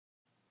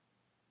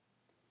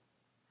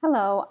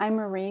Hello, I'm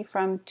Marie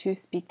from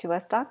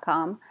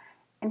tospeaktous.com,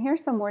 and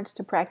here's some words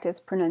to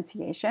practice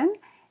pronunciation.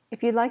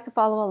 If you'd like to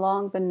follow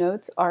along, the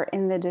notes are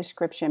in the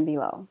description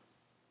below.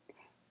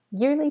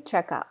 Yearly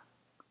checkup,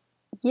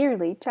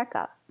 yearly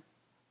checkup.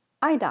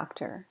 Eye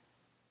doctor,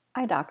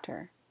 eye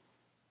doctor.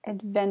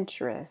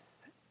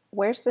 Adventurous.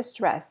 Where's the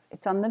stress?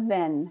 It's on the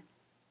ven.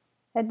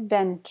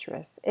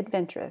 Adventurous,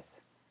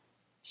 adventurous.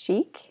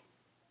 Sheik,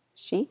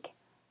 chic.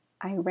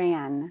 I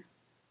ran,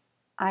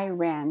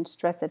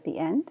 stress at the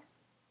end.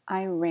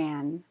 I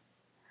ran.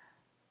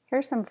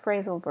 Here's some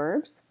phrasal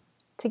verbs.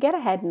 To get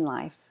ahead in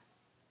life.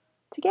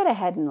 To get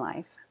ahead in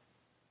life.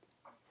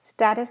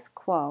 Status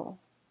quo.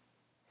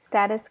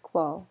 Status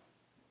quo.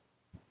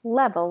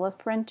 Level of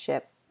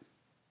friendship.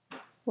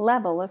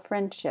 Level of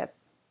friendship.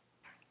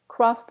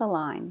 Cross the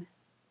line.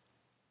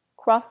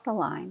 Cross the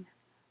line.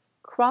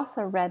 Cross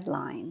a red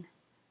line.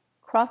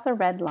 Cross a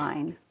red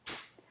line.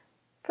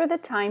 For the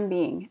time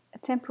being. A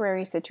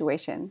temporary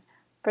situation.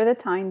 For the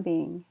time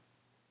being.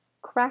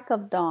 Crack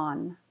of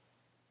dawn.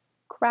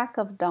 Crack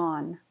of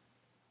dawn.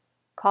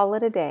 Call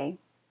it a day.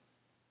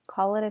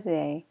 Call it a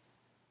day.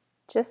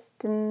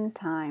 Just in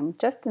time.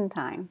 Just in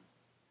time.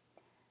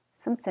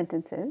 Some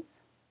sentences.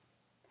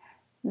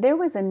 There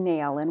was a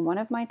nail in one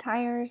of my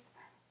tires,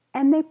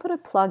 and they put a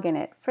plug in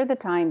it for the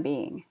time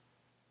being,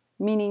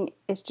 meaning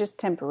it's just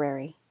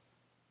temporary.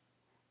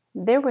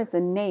 There was a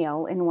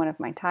nail in one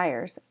of my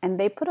tires, and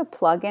they put a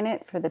plug in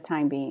it for the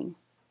time being.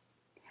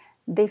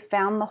 They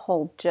found the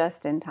hole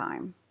just in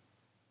time.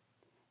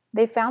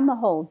 They found the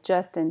hole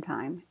just in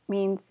time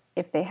means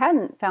if they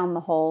hadn't found the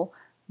hole,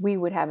 we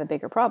would have a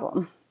bigger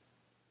problem.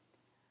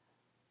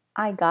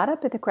 I got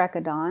up at the crack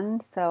of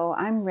dawn, so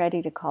I'm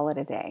ready to call it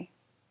a day.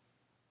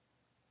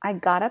 I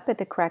got up at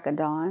the crack of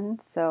dawn,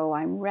 so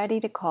I'm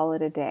ready to call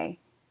it a day.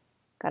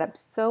 Got up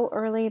so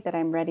early that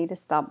I'm ready to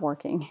stop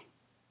working.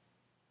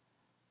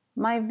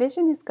 My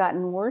vision has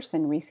gotten worse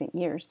in recent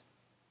years.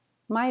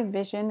 My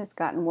vision has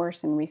gotten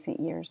worse in recent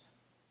years.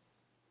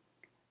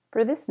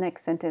 For this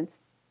next sentence,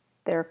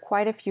 there are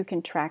quite a few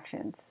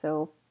contractions,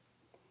 so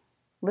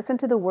listen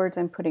to the words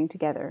I'm putting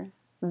together.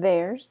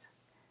 There's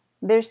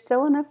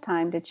still enough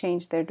time to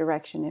change their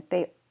direction if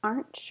they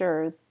aren't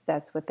sure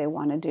that's what they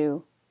want to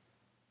do.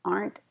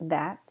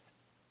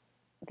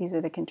 These are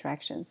the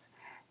contractions.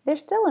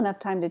 There's still enough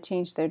time to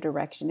change their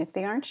direction if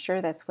they aren't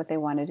sure that's what they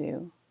want to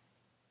do.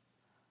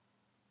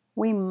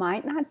 We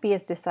might not be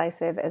as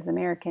decisive as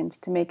Americans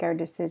to make our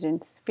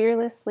decisions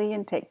fearlessly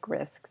and take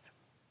risks.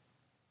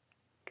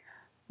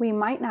 We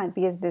might not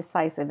be as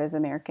decisive as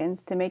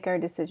Americans to make our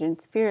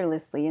decisions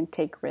fearlessly and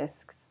take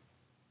risks.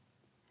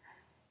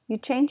 You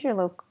change your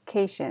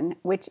location,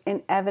 which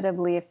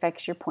inevitably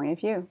affects your point of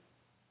view.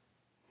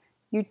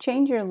 You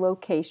change your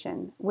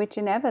location, which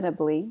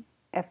inevitably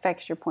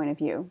affects your point of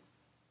view.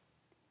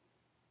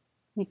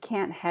 You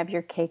can't have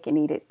your cake and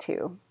eat it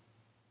too.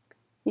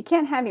 You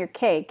can't have your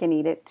cake and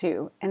eat it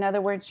too. In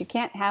other words, you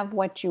can't have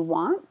what you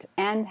want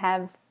and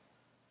have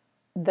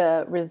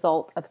the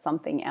result of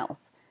something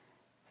else.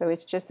 So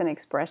it's just an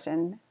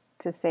expression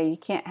to say you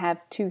can't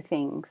have two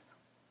things.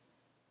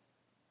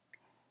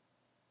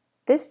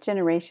 This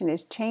generation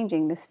is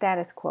changing the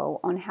status quo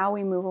on how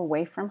we move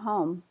away from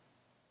home.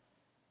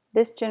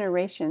 This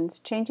generation's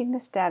changing the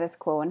status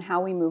quo on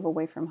how we move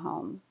away from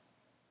home.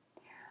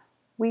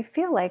 We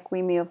feel like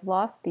we may have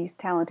lost these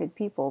talented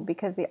people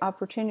because the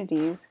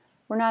opportunities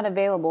were not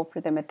available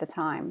for them at the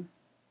time.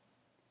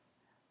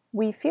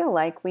 We feel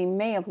like we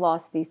may have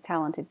lost these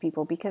talented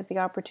people because the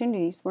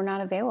opportunities were not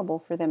available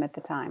for them at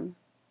the time.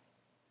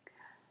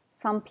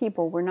 Some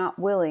people were not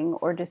willing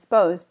or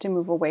disposed to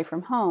move away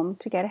from home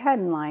to get ahead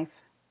in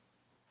life.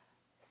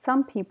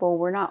 Some people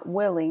were not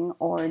willing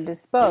or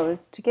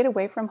disposed to get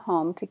away from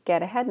home to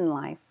get ahead in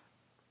life.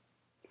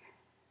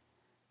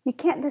 You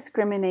can't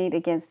discriminate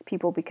against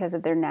people because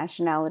of their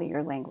nationality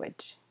or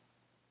language.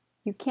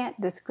 You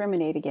can't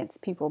discriminate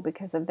against people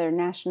because of their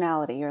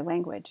nationality or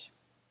language.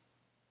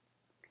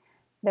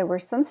 There were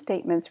some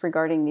statements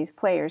regarding these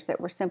players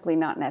that were simply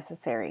not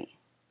necessary.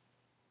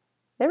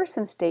 There were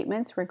some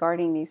statements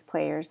regarding these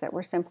players that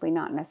were simply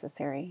not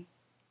necessary.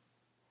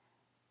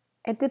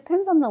 It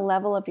depends on the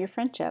level of your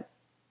friendship.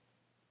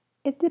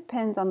 It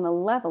depends on the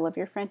level of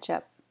your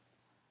friendship.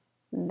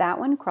 That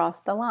one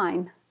crossed the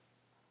line.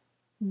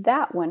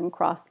 That one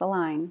crossed the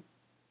line.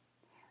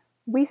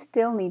 We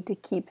still need to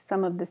keep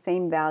some of the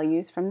same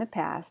values from the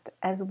past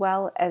as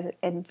well as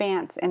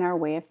advance in our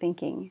way of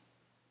thinking.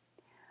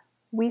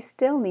 We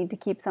still need to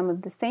keep some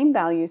of the same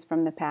values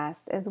from the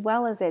past as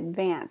well as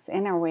advance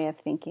in our way of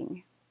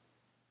thinking.